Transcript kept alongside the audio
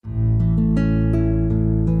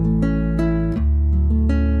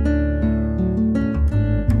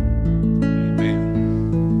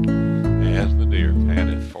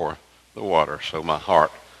water, so my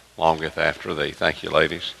heart longeth after thee. Thank you,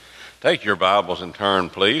 ladies. Take your Bibles and turn,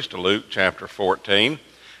 please, to Luke chapter 14. I'm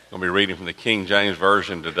going to be reading from the King James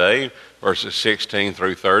Version today, verses 16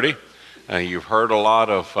 through 30. You've heard a lot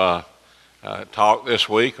of talk this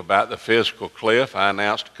week about the physical cliff. I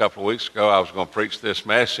announced a couple of weeks ago I was going to preach this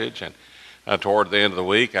message, and toward the end of the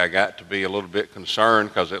week I got to be a little bit concerned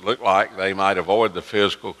because it looked like they might avoid the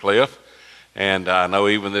physical cliff. And I know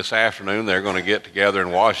even this afternoon they're going to get together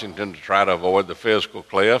in Washington to try to avoid the physical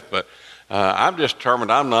cliff, but I'm just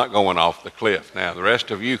determined I'm not going off the cliff. Now, the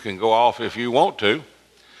rest of you can go off if you want to,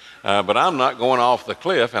 but I'm not going off the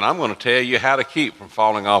cliff, and I'm going to tell you how to keep from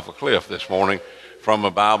falling off a cliff this morning from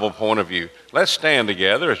a Bible point of view. Let's stand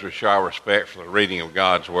together as we show our respect for the reading of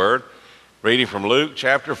God's Word. Reading from Luke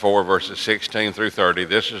chapter 4, verses 16 through 30,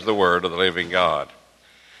 this is the Word of the living God.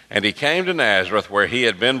 And he came to Nazareth, where he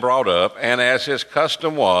had been brought up, and as his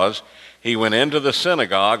custom was, he went into the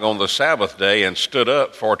synagogue on the Sabbath day and stood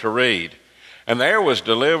up for to read. And there was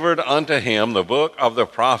delivered unto him the book of the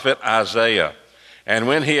prophet Isaiah. And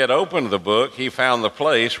when he had opened the book, he found the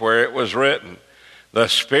place where it was written, The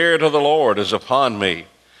Spirit of the Lord is upon me,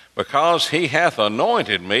 because he hath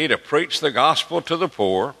anointed me to preach the gospel to the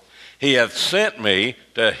poor. He hath sent me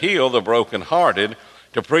to heal the brokenhearted,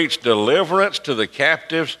 to preach deliverance to the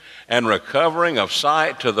captives and recovering of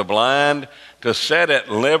sight to the blind, to set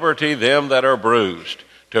at liberty them that are bruised,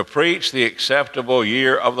 to preach the acceptable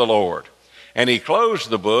year of the Lord. And he closed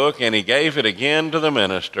the book, and he gave it again to the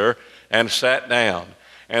minister, and sat down.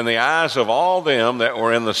 And the eyes of all them that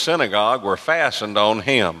were in the synagogue were fastened on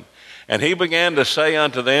him. And he began to say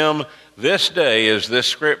unto them, This day is this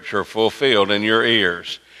scripture fulfilled in your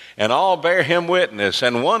ears. And all bare him witness,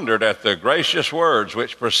 and wondered at the gracious words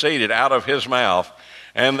which proceeded out of his mouth.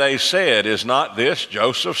 And they said, Is not this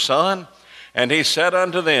Joseph's son? And he said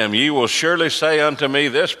unto them, Ye will surely say unto me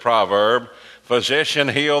this proverb, Physician,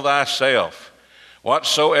 heal thyself.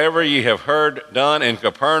 Whatsoever ye have heard done in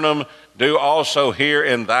Capernaum, do also here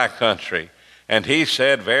in thy country. And he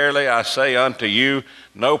said, Verily I say unto you,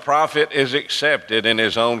 no prophet is accepted in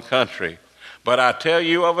his own country. But I tell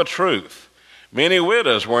you of a truth, many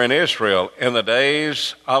widows were in Israel in the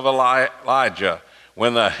days of Elijah,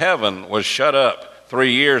 when the heaven was shut up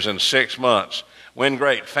 3 years and 6 months, when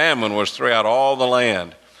great famine was throughout all the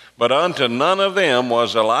land. But unto none of them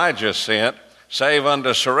was Elijah sent, save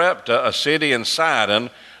unto Sarepta, a city in Sidon,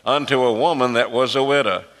 unto a woman that was a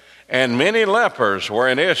widow. And many lepers were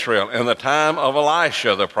in Israel in the time of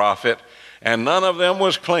Elisha the prophet, and none of them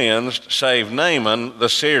was cleansed, save Naaman the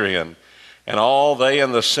Syrian. And all they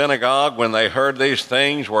in the synagogue, when they heard these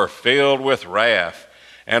things, were filled with wrath,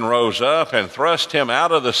 and rose up and thrust him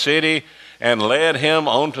out of the city, and led him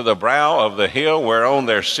onto the brow of the hill whereon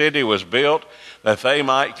their city was built, that they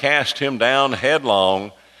might cast him down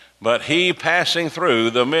headlong. But he, passing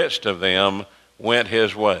through the midst of them, went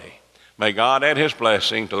his way. May God add his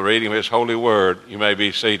blessing to the reading of his holy word. You may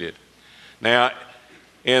be seated. Now,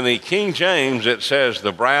 in the King James, it says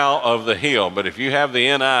the brow of the hill, but if you have the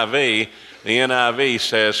NIV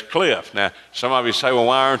says cliff. Now, some of you say, well,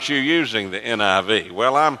 why aren't you using the NIV?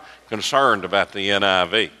 Well, I'm concerned about the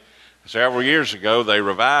NIV. Several years ago, they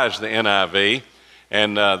revised the NIV,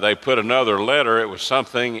 and they put another letter. It was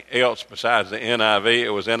something else besides the NIV.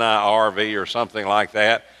 It was NIRV or something like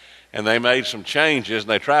that, and they made some changes, and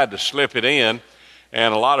they tried to slip it in,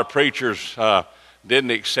 and a lot of preachers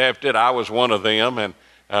didn't accept it. I was one of them, and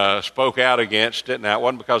spoke out against it. Now, it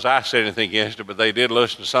wasn't because I said anything against it, but they did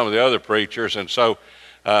listen to some of the other preachers, and so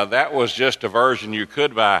that was just a version you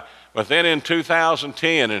could buy. But then in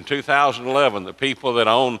 2010 and 2011, the people that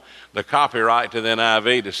own the copyright to the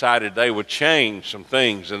NIV decided they would change some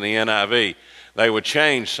things in the NIV. They would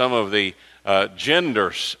change some of the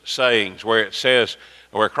gender sayings where it says,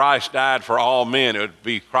 where Christ died for all men, it would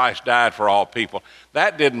be Christ died for all people.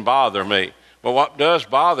 That didn't bother me. But what does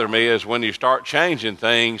bother me is when you start changing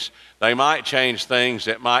things, they might change things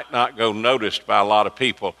that might not go noticed by a lot of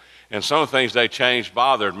people. And some of the things they changed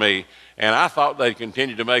bothered me. And I thought they'd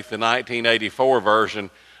continue to make the 1984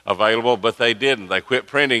 version available, but they didn't. They quit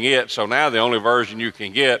printing it, so now the only version you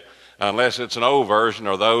can get, unless it's an old version,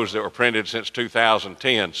 are those that were printed since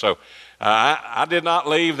 2010. So I did not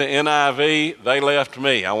leave the NIV. They left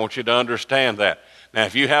me. I want you to understand that. Now,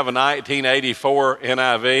 if you have a 1984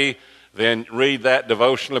 NIV, then read that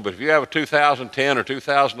devotionally. But if you have a 2010 or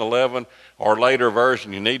 2011 or later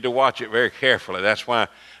version, you need to watch it very carefully. That's why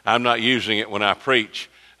I'm not using it when I preach.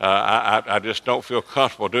 I just don't feel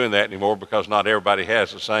comfortable doing that anymore because not everybody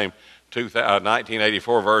has the same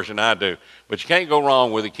 1984 version I do. But you can't go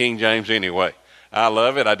wrong with the King James anyway. I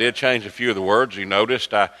love it. I did change a few of the words. You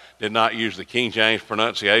noticed I did not use the King James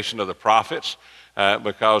pronunciation of the prophets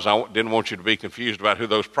because I didn't want you to be confused about who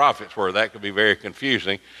those prophets were. That could be very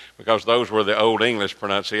confusing because those were the Old English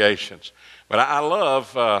pronunciations. But I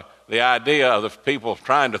love the idea of the people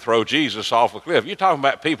trying to throw Jesus off a cliff. You're talking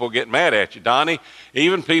about people getting mad at you, Donnie.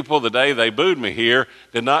 Even people the day they booed me here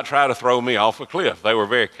did not try to throw me off a cliff. They were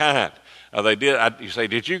very kind. They did. You say,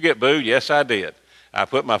 did you get booed? Yes, I did. I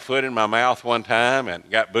put my foot in my mouth one time and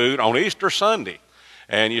got booed on Easter Sunday.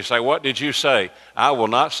 And you say, what did you say? I will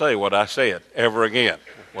not say what I said ever again.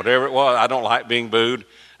 Whatever it was, I don't like being booed.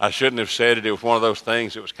 I shouldn't have said it. It was one of those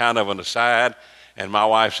things. It was kind of an aside. And my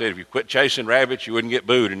wife said, if you quit chasing rabbits, you wouldn't get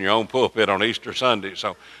booed in your own pulpit on Easter Sunday.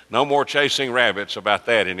 So no more chasing rabbits about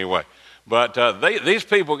that anyway. But these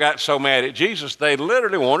people got so mad at Jesus, they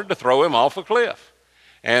literally wanted to throw him off a cliff.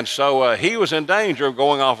 And so he was in danger of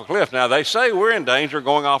going off a cliff. Now, they say we're in danger of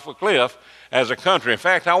going off a cliff as a country. In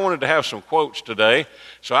fact, I wanted to have some quotes today.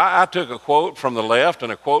 So I took a quote from the left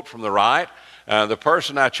and a quote from the right. The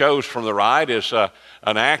person I chose from the right is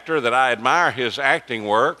an actor that I admire his acting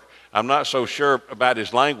work. I'm not so sure about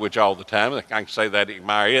his language all the time. I can say that I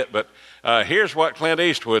admire it. But here's what Clint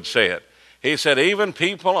Eastwood said. He said, even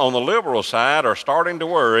people on the liberal side are starting to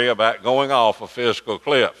worry about going off a fiscal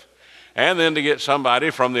cliff. And then to get somebody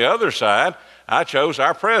from the other side, I chose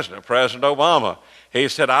our president, President Obama. He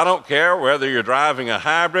said, I don't care whether you're driving a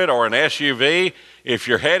hybrid or an SUV. If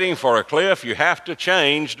you're heading for a cliff, you have to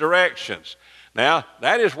change directions. Now,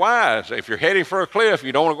 that is wise. If you're heading for a cliff,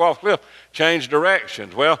 you don't want to go off a cliff, change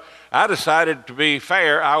directions. Well, I decided to be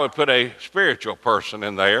fair, I would put a spiritual person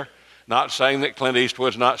in there. Not saying that Clint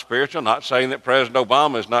Eastwood's not spiritual, not saying that President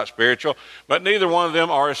Obama is not spiritual, but neither one of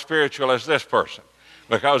them are as spiritual as this person.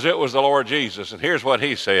 Because it was the Lord Jesus. And here's what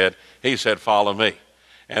he said. He said, follow me.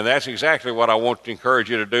 And that's exactly what I want to encourage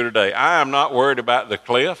you to do today. I am not worried about the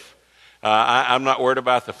cliff. I'm not worried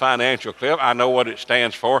about the financial cliff. I know what it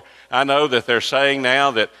stands for. I know that they're saying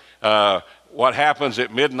now that what happens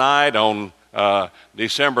at midnight on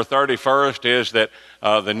December 31st is that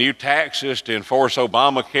the new taxes to enforce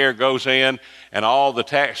Obamacare goes in, and all the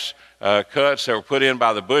tax cuts that were put in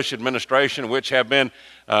by the Bush administration, which have been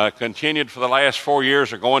continued for the last 4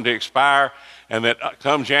 years, are going to expire, and that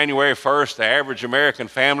come January 1st, the average American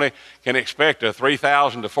family can expect a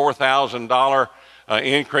 $3,000 to $4,000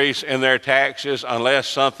 increase in their taxes unless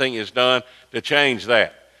something is done to change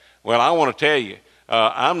that. Well, I want to tell you,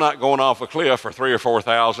 I'm not going off a cliff for $3,000 or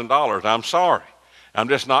 $4,000. I'm sorry. I'm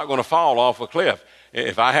just not going to fall off a cliff.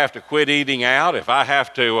 If I have to quit eating out, if I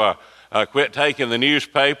have to quit taking the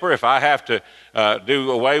newspaper, if I have to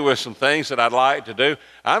do away with some things that I'd like to do,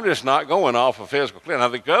 I'm just not going off a physical cliff. Now,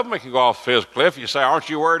 the government can go off a physical cliff. You say, aren't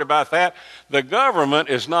you worried about that? The government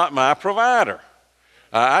is not my provider.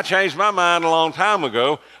 I changed my mind a long time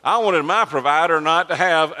ago. I wanted my provider not to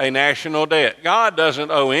have a national debt. God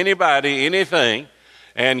doesn't owe anybody anything,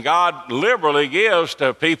 and God liberally gives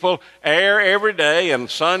to people air every day and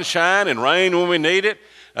sunshine and rain when we need it.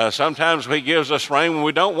 Sometimes he gives us rain when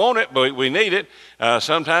we don't want it, but we need it.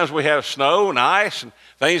 Sometimes we have snow and ice and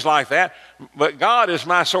things like that. But God is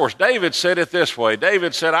my source. David said it this way.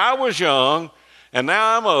 David said, I was young, and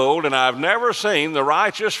now I'm old, and I've never seen the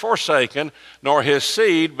righteous forsaken, nor his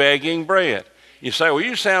seed begging bread. You say, well,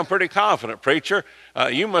 you sound pretty confident, preacher.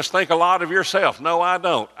 You must think a lot of yourself. No, I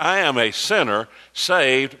don't. I am a sinner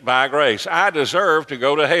saved by grace. I deserve to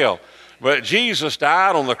go to hell. But Jesus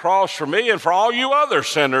died on the cross for me and for all you other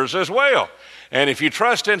sinners as well. And if you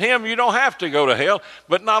trust in him, you don't have to go to hell.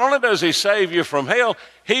 But not only does he save you from hell,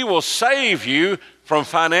 he will save you from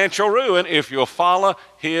financial ruin if you'll follow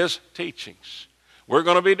his teachings. We're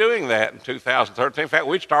going to be doing that in 2013. In fact,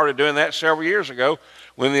 we started doing that several years ago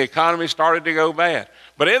when the economy started to go bad.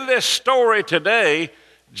 But in this story today,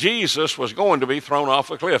 Jesus was going to be thrown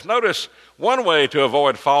off a cliff. Notice one way to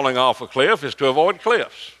avoid falling off a cliff is to avoid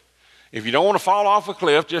cliffs. If you don't want to fall off a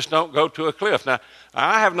cliff, just don't go to a cliff. Now,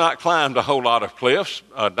 I have not climbed a whole lot of cliffs.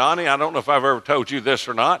 Donnie, I don't know if I've ever told you this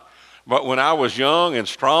or not, but when I was young and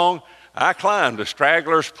strong, I climbed to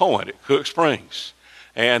Straggler's Point at Cook Springs.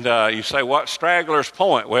 And you say, what's Straggler's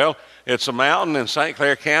Point? Well, it's a mountain in St.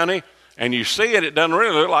 Clair County, and you see it, it doesn't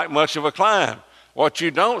really look like much of a climb. What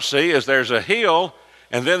you don't see is there's a hill,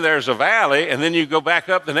 and then there's a valley, and then you go back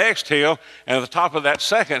up the next hill, and at the top of that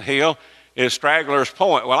second hill is Straggler's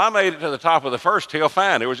Point. Well, I made it to the top of the first hill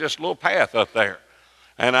fine. There was just a little path up there.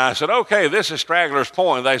 And I said, okay, this is Straggler's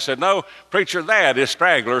Point. And they said, no, preacher, that is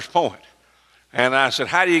Straggler's Point. And I said,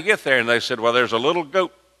 how do you get there? And they said, well, there's a little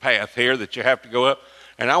goat path here that you have to go up.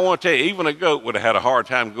 And I want to tell you, even a goat would have had a hard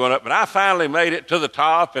time going up. But I finally made it to the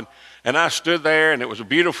top, and I stood there, and it was a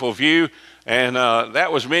beautiful view. And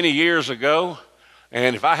that was many years ago.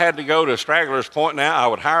 And if I had to go to Straggler's Point now, I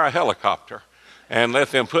would hire a helicopter and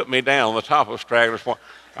let them put me down on the top of Straggler's Point.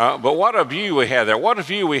 But what a view we had there. What a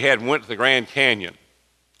view we had when we went to the Grand Canyon.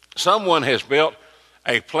 Someone has built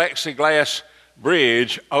a plexiglass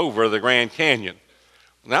bridge over the Grand Canyon.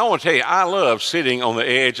 Now I want to tell you, I love sitting on the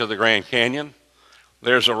edge of the Grand Canyon.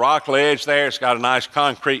 There's a rock ledge there. It's got a nice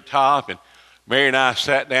concrete top. And Mary and I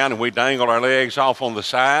sat down and we dangled our legs off on the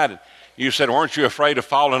side. And you said, weren't you afraid of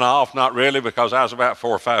falling off? Not really, because I was about 4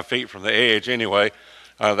 or 5 feet from the edge anyway.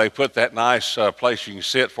 They put that nice place you can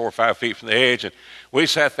sit 4 or 5 feet from the edge. And we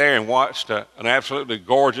sat there and watched an absolutely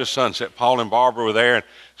gorgeous sunset. Paul and Barbara were there, and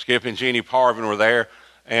Skip and Jeannie Parvin were there.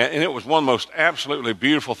 And it was one of the most absolutely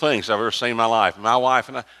beautiful things I've ever seen in my life. My wife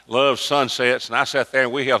and I love sunsets, and I sat there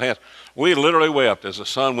and we held hands. We literally wept as the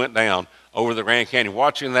sun went down over the Grand Canyon,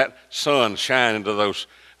 watching that sun shine into those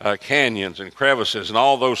canyons and crevices and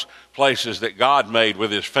all those places that God made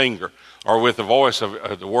with his finger, or with the voice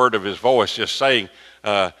of the word of his voice, just saying,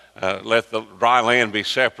 let the dry land be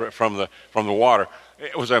separate from the water.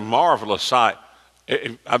 It was a marvelous sight.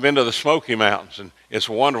 I've been to the Smoky Mountains, and it's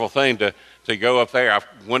a wonderful thing to go up there. I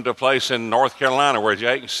went to a place in North Carolina where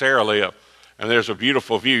Jake and Sarah live, and there's a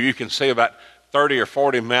beautiful view. You can see about 30 or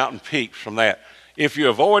 40 mountain peaks from that. If you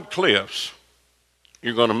avoid cliffs,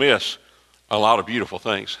 you're going to miss a lot of beautiful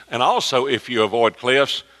things. And also, if you avoid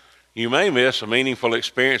cliffs, you may miss a meaningful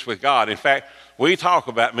experience with God. In fact, we talk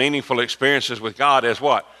about meaningful experiences with God as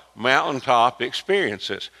what? Mountaintop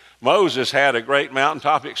experiences. Moses had a great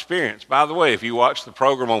mountaintop experience. By the way, if you watch the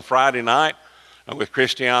program on Friday night with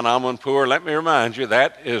Christiane Amanpour, let me remind you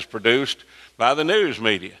that is produced by the news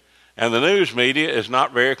media. And the news media is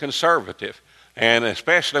not very conservative. And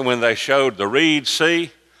especially when they showed the Reed Sea,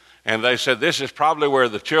 and they said this is probably where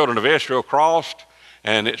the children of Israel crossed,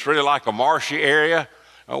 and it's really like a marshy area.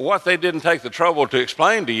 What they didn't take the trouble to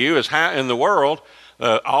explain to you is how in the world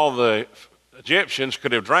all the Egyptians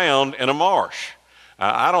could have drowned in a marsh.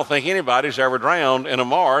 I don't think anybody's ever drowned in a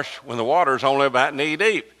marsh when the water's only about knee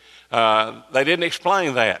deep. They didn't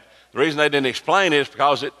explain that. The reason they didn't explain it is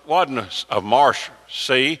because it wasn't a marsh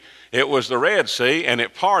sea. It was the Red Sea, and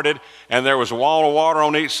it parted, and there was a wall of water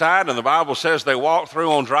on each side, and the Bible says they walked through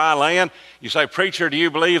on dry land. You say, preacher, do you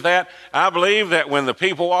believe that? I believe that when the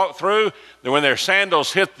people walked through, that when their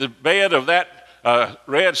sandals hit the bed of that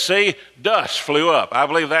Red Sea, dust flew up. I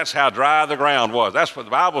believe that's how dry the ground was. That's what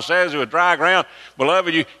the Bible says. It was dry ground.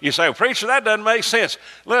 Beloved, you say, well, preacher, that doesn't make sense.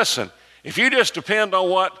 Listen, if you just depend on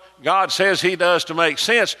what God says he does to make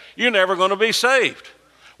sense, you're never going to be saved.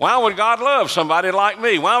 Why would God love somebody like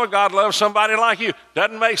me? Why would God love somebody like you?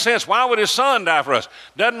 Doesn't make sense. Why would his son die for us?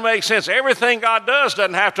 Doesn't make sense. Everything God does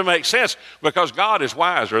doesn't have to make sense because God is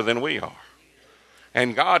wiser than we are.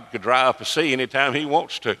 And God could dry up a sea anytime he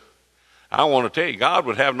wants to. I want to tell you, God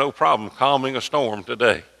would have no problem calming a storm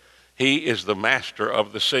today. He is the master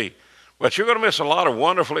of the sea. But you're going to miss a lot of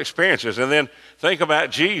wonderful experiences. And then think about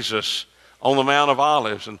Jesus on the Mount of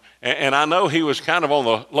Olives. And I know he was kind of on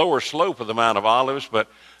the lower slope of the Mount of Olives, but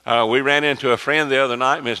we ran into a friend the other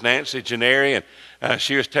night, Miss Nancy Gennari, and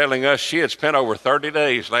she was telling us she had spent over 30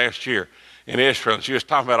 days last year in Israel. And she was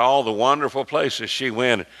talking about all the wonderful places she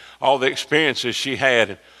went, and all the experiences she had.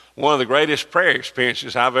 And one of the greatest prayer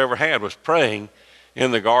experiences I've ever had was praying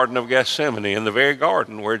in the Garden of Gethsemane, in the very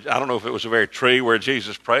garden where, I don't know if it was the very tree where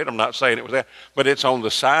Jesus prayed. I'm not saying it was that, but it's on the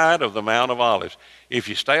side of the Mount of Olives. If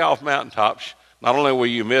you stay off mountaintops, not only will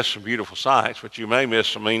you miss some beautiful sights, but you may miss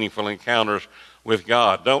some meaningful encounters with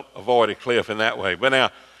God. Don't avoid a cliff in that way. But now,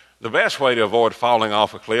 the best way to avoid falling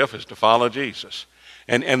off a cliff is to follow Jesus.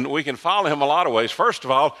 And we can follow him a lot of ways. First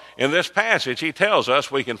of all, in this passage, he tells us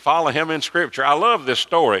we can follow him in Scripture. I love this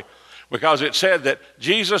story because it said that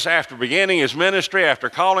Jesus, after beginning his ministry, after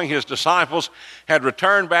calling his disciples, had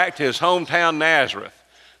returned back to his hometown Nazareth.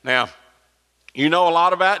 Now, you know a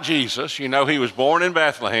lot about Jesus. You know he was born in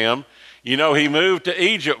Bethlehem. You know he moved to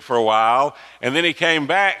Egypt for a while, and then he came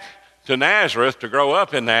back to Nazareth to grow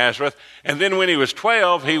up in Nazareth. And then when he was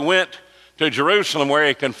 12, he went to Jerusalem where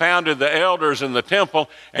he confounded the elders in the temple.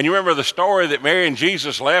 And you remember the story that Mary and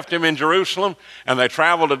Jesus left him in Jerusalem, and they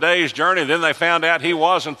traveled a day's journey. Then they found out he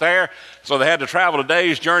wasn't there, so they had to travel a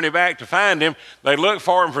day's journey back to find him. They looked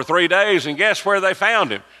for him for 3 days, and guess where they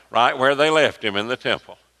found him? Right where they left him, in the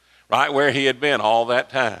temple, right where he had been all that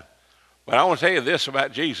time. But I want to tell you this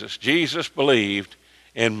about Jesus. Jesus believed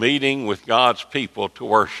in meeting with God's people to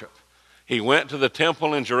worship. He went to the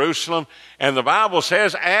temple in Jerusalem, and the Bible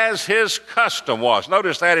says, as his custom was.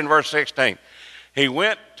 Notice that in verse 16. He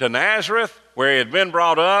went to Nazareth, where he had been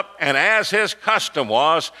brought up, and as his custom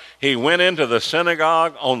was, he went into the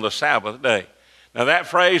synagogue on the Sabbath day. Now that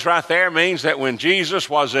phrase right there means that when Jesus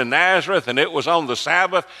was in Nazareth and it was on the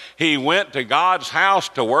Sabbath, he went to God's house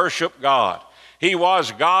to worship God. He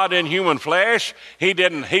was God in human flesh. He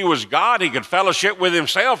was God. He could fellowship with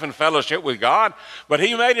himself and fellowship with God. But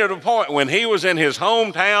he made it a point when he was in his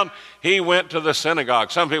hometown, he went to the synagogue.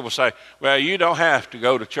 Some people say, well, you don't have to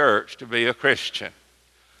go to church to be a Christian.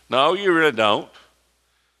 No, you really don't.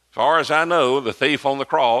 As far as I know, the thief on the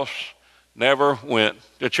cross never went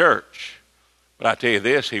to church. But I tell you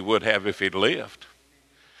this, he would have if he'd lived.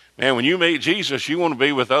 Man, when you meet Jesus, you want to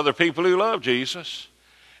be with other people who love Jesus.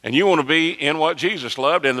 And you want to be in what Jesus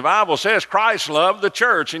loved. And the Bible says Christ loved the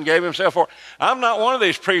church and gave himself for it. I'm not one of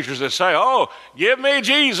these preachers that say, oh, give me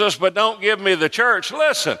Jesus, but don't give me the church.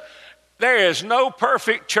 Listen, there is no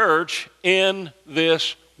perfect church in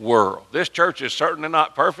this world. This church is certainly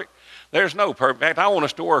not perfect. There's no perfect. In fact, I want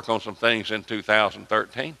us to work on some things in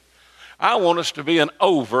 2013. I want us to be an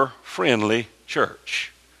over-friendly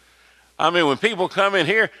church. I mean, when people come in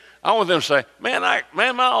here, I want them to say, man,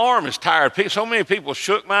 my arm is tired. So many people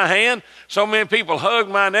shook my hand. So many people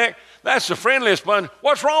hugged my neck. That's the friendliest bunch.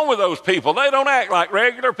 What's wrong with those people? They don't act like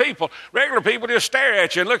regular people. Regular people just stare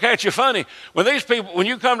at you and look at you funny. When these people, when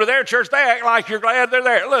you come to their church, they act like you're glad they're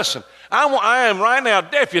there. Listen, I am right now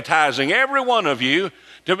deputizing every one of you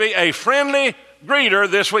to be a friendly greeter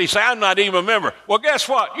this week. Say, I'm not even a member. Well, guess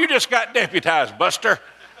what? You just got deputized, Buster.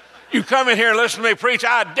 You come in here and listen to me preach,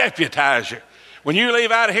 I deputize you. When you leave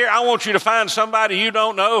out of here, I want you to find somebody you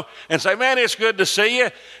don't know and say, man, it's good to see you.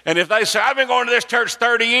 And if they say, I've been going to this church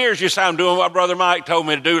 30 years, you say, I'm doing what Brother Mike told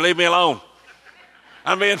me to do. Leave me alone.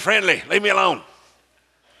 I'm being friendly. Leave me alone.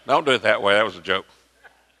 Don't do it that way. That was a joke.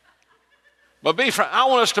 But be friendly. I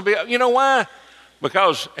want us to be, you know why?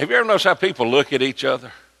 Because have you ever noticed how people look at each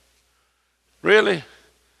other? Really?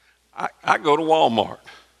 I go to Walmart.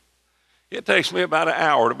 It takes me about an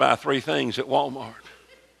hour to buy 3 things at Walmart.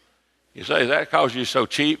 You say, is that because you're so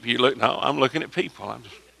cheap? You look, no, I'm looking at people.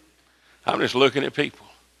 I'm just looking at people.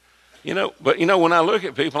 But when I look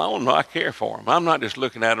at people, I want to know I care for them. I'm not just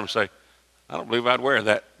looking at them and say, I don't believe I'd wear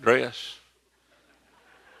that dress.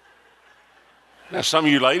 Now, some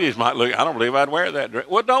of you ladies might look, I don't believe I'd wear that dress.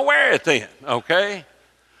 Well, don't wear it then, okay?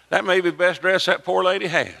 That may be the best dress that poor lady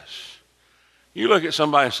has. You look at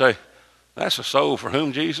somebody and say, that's a soul for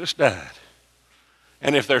whom Jesus died.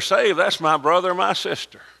 And if they're saved, that's my brother or my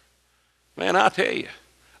sister. Man, I tell you,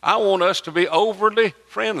 I want us to be overly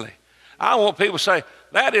friendly. I want people to say,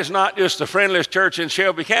 that is not just the friendliest church in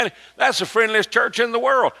Shelby County. That's the friendliest church in the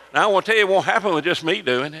world. Now, I want to tell you, it won't happen with just me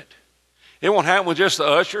doing it. It won't happen with just the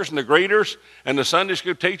ushers and the greeters and the Sunday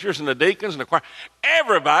school teachers and the deacons and the choir.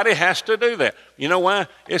 Everybody has to do that. You know why?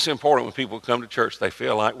 It's important when people come to church, they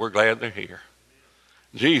feel like we're glad they're here.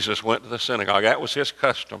 Jesus went to the synagogue. That was his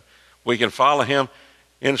custom. We can follow him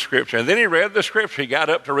in Scripture. And then he read the Scripture. He got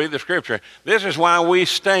up to read the Scripture. This is why we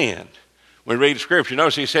stand when we read Scripture.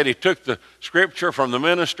 Notice he said he took the Scripture from the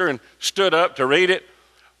minister and stood up to read it.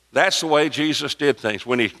 That's the way Jesus did things.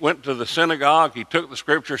 When he went to the synagogue, he took the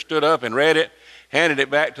Scripture, stood up and read it, handed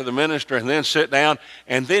it back to the minister, and then sat down,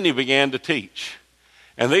 and then he began to teach.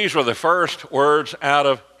 And these were the first words out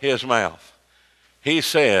of his mouth. He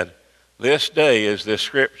said, this day is this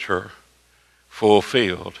Scripture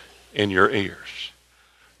fulfilled in your ears.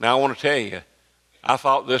 Now, I want to tell you, I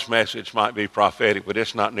thought this message might be prophetic, but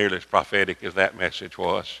it's not nearly as prophetic as that message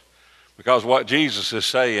was. Because what Jesus is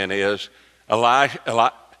saying is,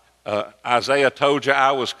 Isaiah told you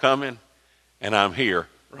I was coming, and I'm here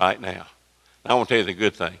right now. I want to tell you the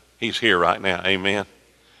good thing. He's here right now. Amen.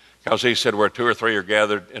 Because he said, where 2 or 3 are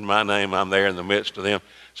gathered in my name, I'm there in the midst of them.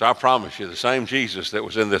 So I promise you, the same Jesus that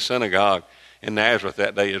was in the synagogue in Nazareth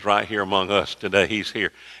that day is right here among us today. He's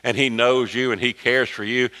here. And he knows you and he cares for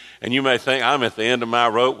you. And you may think, I'm at the end of my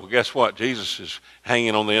rope. Well, guess what? Jesus is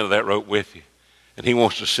hanging on the end of that rope with you. And he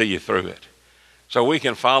wants to see you through it. So we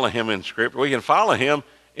can follow him in Scripture. We can follow him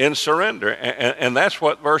in surrender. And that's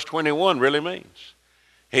what verse 21 really means.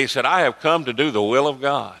 He said, I have come to do the will of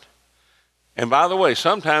God. And by the way,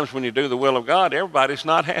 sometimes when you do the will of God, everybody's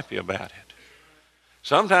not happy about it.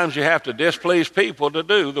 Sometimes you have to displease people to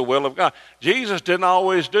do the will of God. Jesus didn't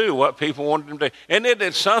always do what people wanted him to do. And it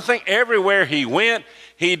did something everywhere he went.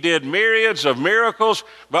 He did myriads of miracles.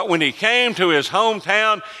 But when he came to his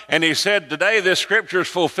hometown and he said, today this Scripture is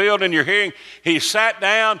fulfilled in your hearing, he sat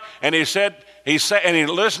down and he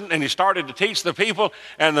listened and he started to teach the people.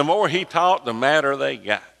 And the more he taught, the madder they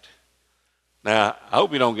got. Now, I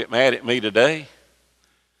hope you don't get mad at me today.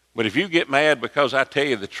 But if you get mad because I tell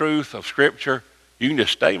you the truth of Scripture, You can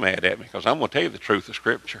just stay mad at me because I'm going to tell you the truth of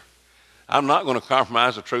Scripture. I'm not going to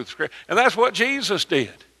compromise the truth of Scripture. And that's what Jesus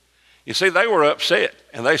did. You see, they were upset,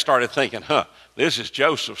 and they started thinking, this is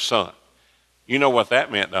Joseph's son. You know what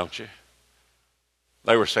that meant, don't you?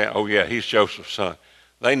 They were saying, oh, yeah, he's Joseph's son.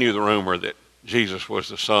 They knew the rumor that Jesus was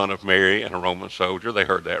the son of Mary and a Roman soldier. They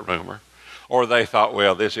heard that rumor. Or they thought,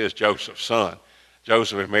 well, this is Joseph's son.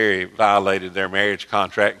 Joseph and Mary violated their marriage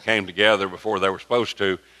contract and came together before they were supposed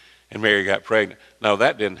to, and Mary got pregnant. No,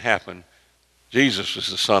 that didn't happen. Jesus is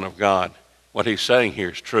the Son of God. What he's saying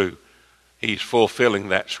here is true. He's fulfilling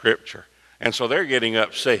that Scripture. And so they're getting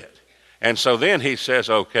upset. And so then he says,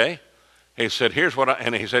 okay. He said, here's what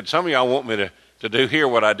and he said, some of y'all want me to do here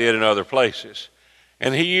what I did in other places.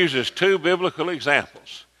 And he uses two biblical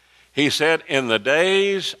examples. He said, in the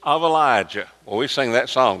days of Elijah. Well, we sing that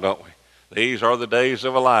song, don't we? These are the days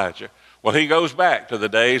of Elijah. Well, he goes back to the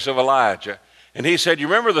days of Elijah. And he said, you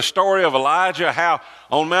remember the story of Elijah, how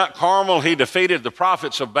on Mount Carmel he defeated the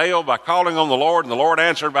prophets of Baal by calling on the Lord, and the Lord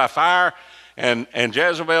answered by fire. And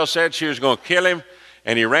Jezebel said she was going to kill him,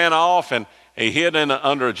 and he ran off, and he hid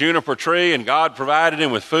under a juniper tree, and God provided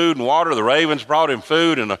him with food and water. The ravens brought him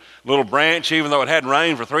food, and a little branch, even though it hadn't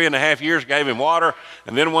rained for 3.5 years, gave him water.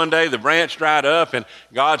 And then one day the branch dried up, and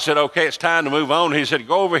God said, okay, it's time to move on. He said,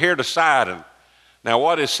 go over here to Sidon. Now,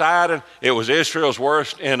 what is Sidon? It was Israel's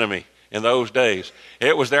worst enemy in those days.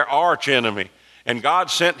 It was their arch enemy. And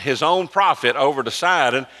God sent his own prophet over to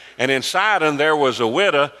Sidon, and in Sidon there was a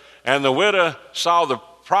widow, and the widow saw the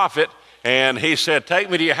prophet, and he said, take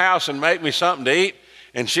me to your house and make me something to eat.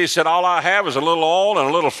 And she said, all I have is a little oil and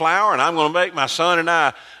a little flour, and I'm going to make my son and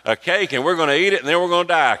I a cake, and we're going to eat it, and then we're going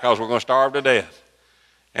to die because we're going to starve to death.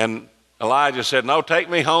 And Elijah said, no, take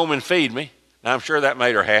me home and feed me. Now, I'm sure that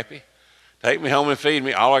made her happy. Take me home and feed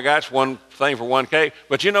me. All I got's one thing for one cake.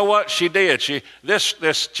 But you know what she did?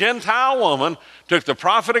 This Gentile woman took the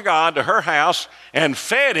prophet of God to her house and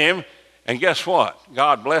fed him, and guess what?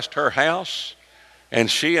 God blessed her house. And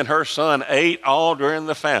she and her son ate all during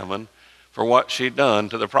the famine for what she'd done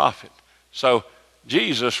to the prophet. So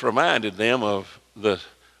Jesus reminded them of the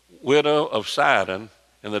widow of Sidon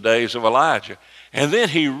in the days of Elijah. And then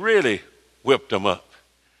he really whipped them up.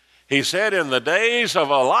 He said, in the days of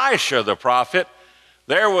Elisha the prophet,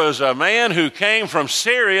 there was a man who came from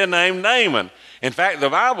Syria named Naaman. In fact, the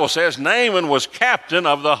Bible says Naaman was captain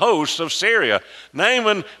of the hosts of Syria.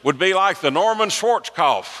 Naaman would be like the Norman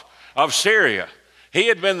Schwarzkopf of Syria. He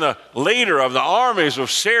had been the leader of the armies of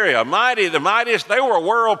Syria, the mightiest. They were a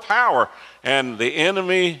world power and the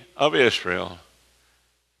enemy of Israel.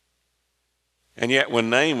 And yet when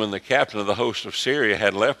Naaman, the captain of the host of Syria,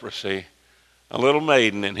 had leprosy, a little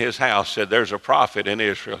maiden in his house said, there's a prophet in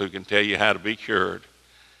Israel who can tell you how to be cured.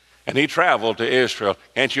 And he traveled to Israel.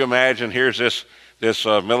 Can't you imagine? Here's this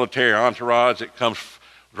military entourage that comes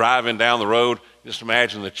driving down the road. Just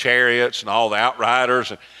imagine the chariots and all the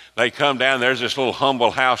outriders, and they come down. There's this little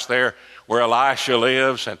humble house there where Elisha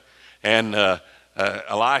lives, and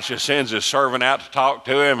Elisha sends his servant out to talk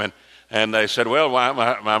to him, and they said, well,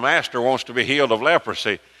 my master wants to be healed of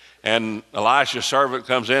leprosy. And Elisha's servant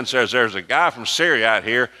comes in and says, there's a guy from Syria out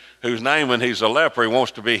here whose Naaman, he's a leper, he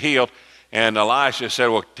wants to be healed. And Elisha said,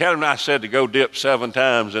 well, tell him I said to go dip 7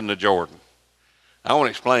 times in the Jordan. I want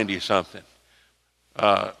to explain to you something.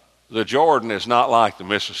 The Jordan is not like the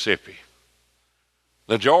Mississippi.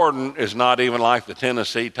 The Jordan is not even like the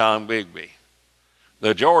Tennessee Tombigbee.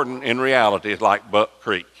 The Jordan, in reality, is like Buck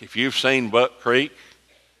Creek. If you've seen Buck Creek,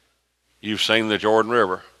 you've seen the Jordan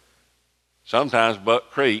River. Sometimes Buck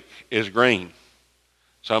Creek is green.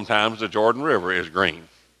 Sometimes the Jordan River is green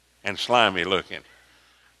and slimy looking.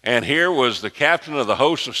 And here was the captain of the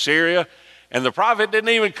host of Syria, and the prophet didn't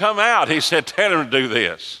even come out. He said, tell him to do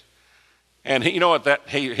this. And you know what?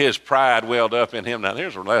 His pride welled up in him. Now,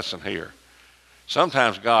 there's a lesson here.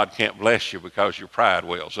 Sometimes God can't bless you because your pride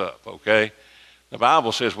wells up, okay? The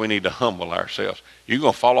Bible says we need to humble ourselves. You're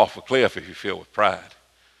going to fall off a cliff if you fill with pride.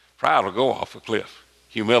 Pride will go off a cliff.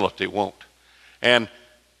 Humility won't. And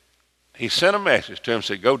he sent a message to him,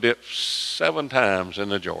 said, go dip 7 times in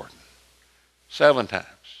the Jordan. 7 times.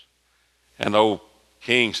 And the old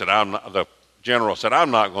king said, the general said, I'm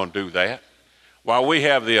not going to do that. While we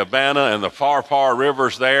have the Abana and the Pharpar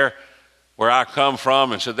rivers there where I come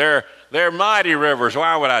from, and said, they're mighty rivers.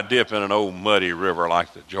 Why would I dip in an old muddy river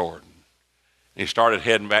like the Jordan? And he started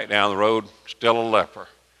heading back down the road, still a leper.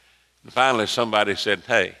 And finally somebody said,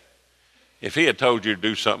 hey, if he had told you to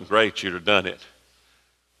do something great, you'd have done it.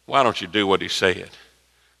 Why don't you do what he said?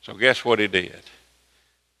 So guess what he did?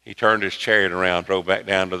 He turned his chariot around, drove back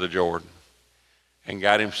down to the Jordan, and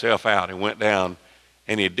got himself out and went down,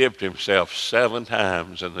 and he dipped himself 7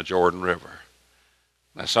 times in the Jordan River.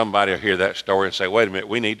 Now somebody will hear that story and say, wait a minute,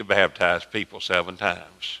 we need to baptize people 7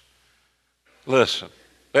 times. Listen,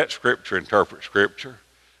 let Scripture interpret Scripture.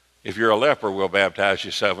 If you're a leper, we'll baptize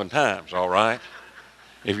you 7 times, all right?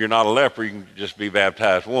 If you're not a leper, you can just be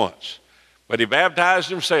baptized once. But he baptized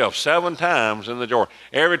himself 7 times in the Jordan.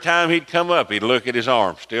 Every time he'd come up, he'd look at his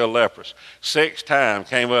arm, still leprous. 6th time,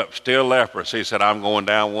 came up, still leprous. He said, I'm going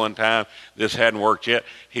down 1 time. This hadn't worked yet.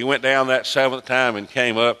 He went down that 7th time and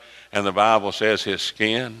came up, and the Bible says his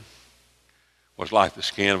skin was like the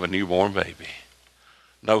skin of a newborn baby.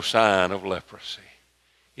 No sign of leprosy.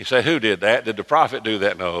 You say, who did that? Did the prophet do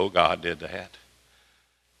that? No, God did that.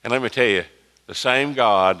 And let me tell you, the same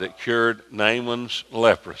God that cured Naaman's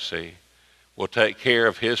leprosy will take care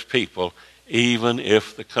of his people even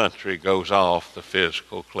if the country goes off the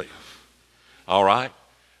physical cliff. All right?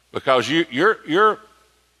 Because your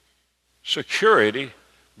security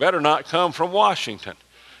better not come from Washington.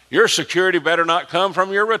 Your security better not come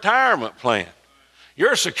from your retirement plan.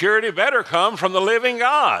 Your security better come from the living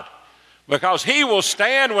God. Because he will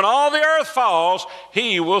stand when all the earth falls,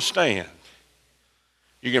 he will stand.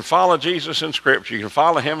 You can follow Jesus in Scripture. You can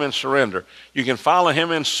follow him in surrender. You can follow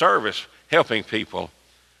him in service, helping people.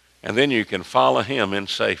 And then you can follow him in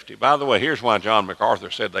safety. By the way, here's why John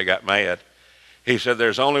MacArthur said they got mad. He said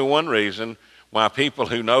there's only one reason why people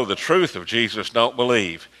who know the truth of Jesus don't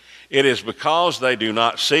believe. It is because they do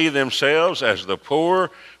not see themselves as the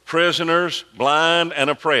poor, prisoners, blind, and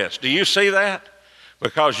oppressed. Do you see that?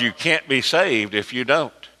 Because you can't be saved if you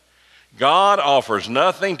don't. God offers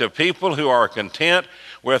nothing to people who are content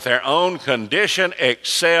with their own condition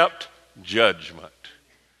except judgment.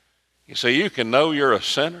 You see, you can know you're a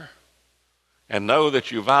sinner and know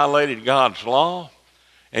that you violated God's law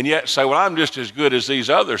and yet say, well, I'm just as good as these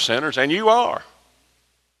other sinners, and you are.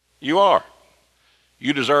 You are.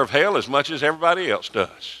 You deserve hell as much as everybody else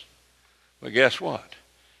does. But guess what?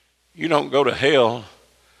 You don't go to hell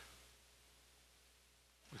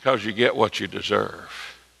because you get what you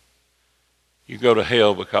deserve. You go to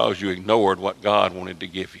hell because you ignored what God wanted to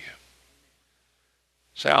give you.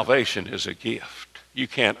 Salvation is a gift. You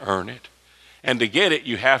can't earn it. And to get it,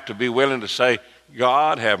 you have to be willing to say,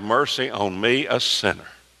 God, have mercy on me, a sinner.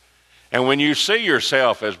 And when you see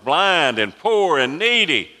yourself as blind and poor and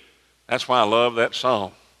needy, that's why I love that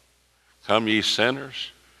song. Come ye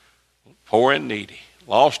sinners, poor and needy,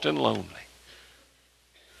 lost and lonely,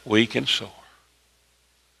 weak and sore.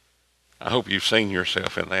 I hope you've seen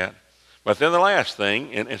yourself in that. But then the last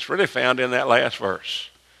thing, and it's really found in that last verse,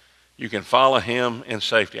 you can follow him in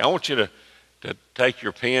safety. I want you to take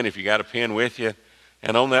your pen, if you got a pen with you,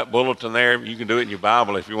 and on that bulletin there, you can do it in your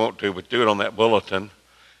Bible if you want to, but do it on that bulletin.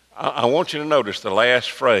 I want you to notice the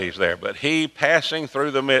last phrase there. But he, passing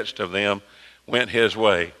through the midst of them, went his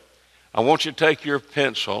way. I want you to take your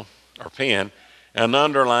pencil or pen and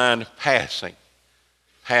underline passing.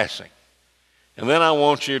 Passing. And then I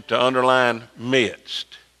want you to underline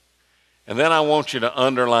midst. And then I want you to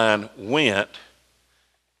underline went.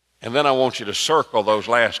 And then I want you to circle those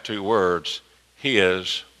last 2 words,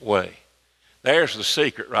 his way. There's the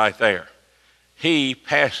secret right there. He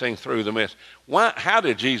passing through the midst. How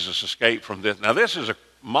did Jesus escape from this? Now, this is a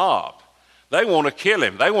mob. They want to kill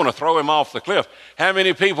him. They want to throw him off the cliff. How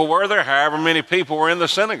many people were there? However many people were in the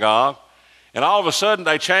synagogue. And all of a sudden,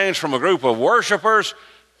 they changed from a group of worshipers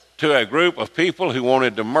to a group of people who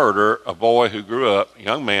wanted to murder a boy who grew up, a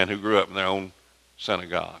young man who grew up in their own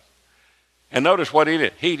synagogue. And notice what he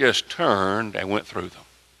did. He just turned and went through them.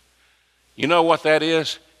 You know what that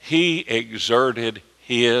is? He exerted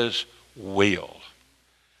his will.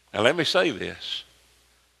 Now let me say this.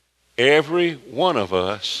 Every one of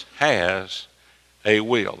us has a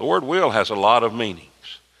will. The word will has a lot of meanings.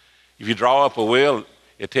 If you draw up a will,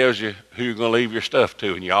 it tells you who you're going to leave your stuff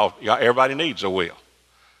to, and everybody needs a will.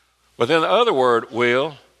 But then the other word,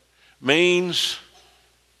 will, means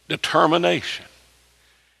determination.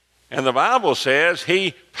 And the Bible says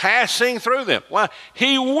he passing through them. Why?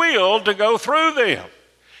 He willed to go through them.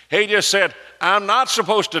 He just said, I'm not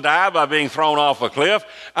supposed to die by being thrown off a cliff.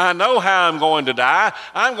 I know how I'm going to die.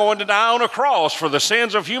 I'm going to die on a cross for the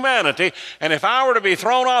sins of humanity. And if I were to be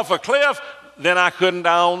thrown off a cliff, then I couldn't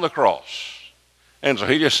die on the cross. And so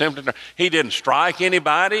he just simply, he didn't strike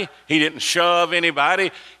anybody. He didn't shove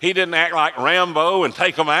anybody. He didn't act like Rambo and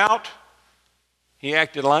take them out. He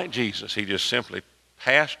acted like Jesus. He just simply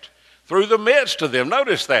passed through the midst of them.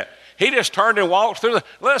 Notice that. He just turned and walked through the...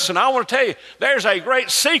 Listen, I want to tell you, there's a great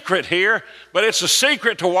secret here, but it's a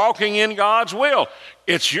secret to walking in God's will.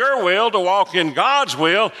 It's your will to walk in God's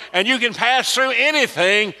will, and you can pass through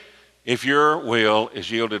anything if your will is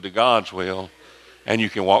yielded to God's will, and you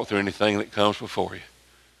can walk through anything that comes before you.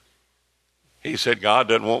 He said, God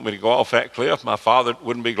doesn't want me to go off that cliff. My Father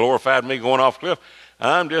wouldn't be glorified in me going off the cliff.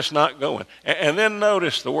 I'm just not going. And then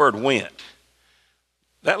notice the word went.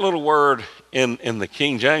 That little word in the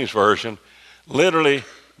King James Version literally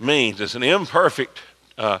means, it's an imperfect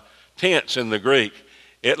tense in the Greek.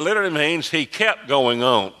 It literally means he kept going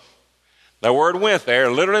on. The word went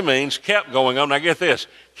there literally means kept going on. Now get this,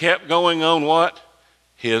 kept going on what?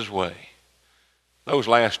 His way. Those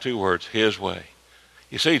last two words, his way.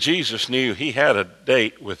 You see, Jesus knew he had a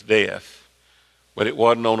date with death, but it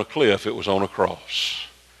wasn't on a cliff, it was on a cross.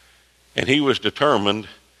 And he was determined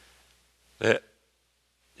that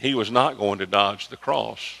he was not going to dodge the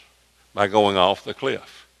cross by going off the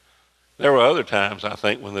cliff. There were other times, I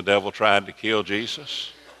think, when the devil tried to kill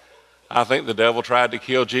Jesus. I think the devil tried to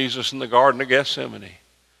kill Jesus in the Garden of Gethsemane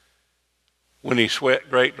when he sweat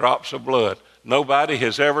great drops of blood. Nobody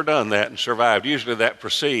has ever done that and survived. Usually that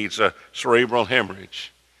precedes a cerebral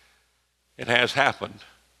hemorrhage. It has happened.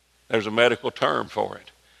 There's a medical term for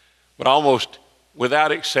it. But almost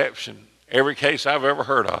without exception, every case I've ever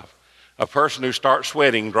heard of, a person who starts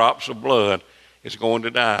sweating drops of blood is going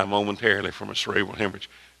to die momentarily from a cerebral hemorrhage.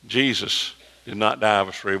 Jesus did not die of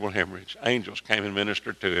a cerebral hemorrhage. Angels came and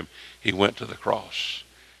ministered to him. He went to the cross.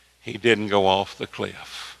 He didn't go off the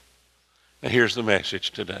cliff. Now here's the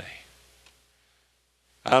message today.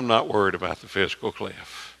 I'm not worried about the physical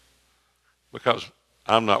cliff because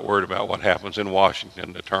I'm not worried about what happens in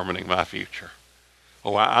Washington determining my future.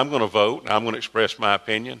 Oh, I'm going to vote and I'm going to express my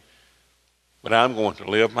opinion, but I'm going to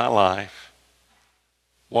live my life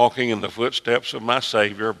walking in the footsteps of my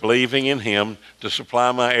Savior, believing in him to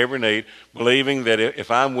supply my every need, believing that if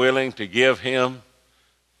I'm willing to give him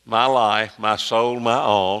my life, my soul, my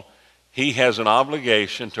all, he has an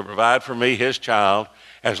obligation to provide for me, his child,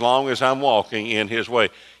 as long as I'm walking in his way.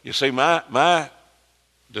 You see, my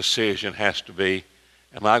decision has to be,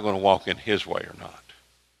 am I going to walk in his way or not?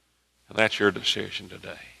 And that's your decision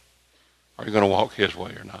today. Are you going to walk his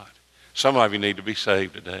way or not? Some of you need to be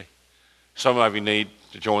saved today. Some of you need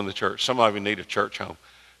to join the church. Some of you need a church home.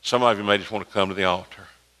 Some of you may just want to come to the altar.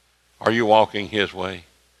 Are you walking his way?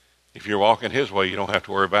 If you're walking his way, you don't have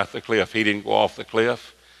to worry about the cliff. He didn't go off the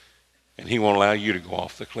cliff, and he won't allow you to go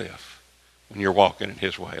off the cliff when you're walking in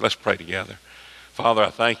his way. Let's pray together. Father, I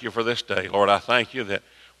thank you for this day. Lord, I thank you that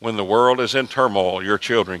when the world is in turmoil, your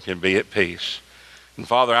children can be at peace. And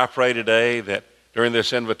Father, I pray today that during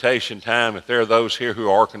this invitation time, if there are those here who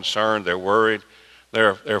are concerned, they're worried,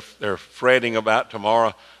 they're fretting about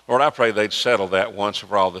tomorrow, Lord, I pray they'd settle that once and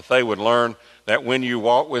for all, that they would learn that when you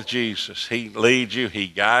walk with Jesus, he leads you, he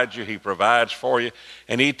guides you, he provides for you,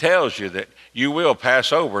 and he tells you that you will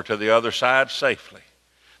pass over to the other side safely.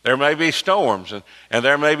 There may be storms and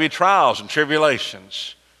there may be trials and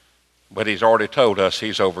tribulations, but he's already told us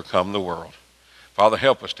he's overcome the world. Father,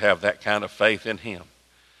 help us to have that kind of faith in him,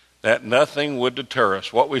 that nothing would deter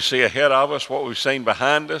us. What we see ahead of us, what we've seen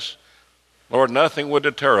behind us, Lord, nothing would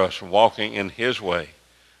deter us from walking in his way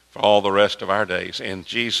for all the rest of our days. In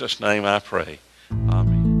Jesus' name I pray.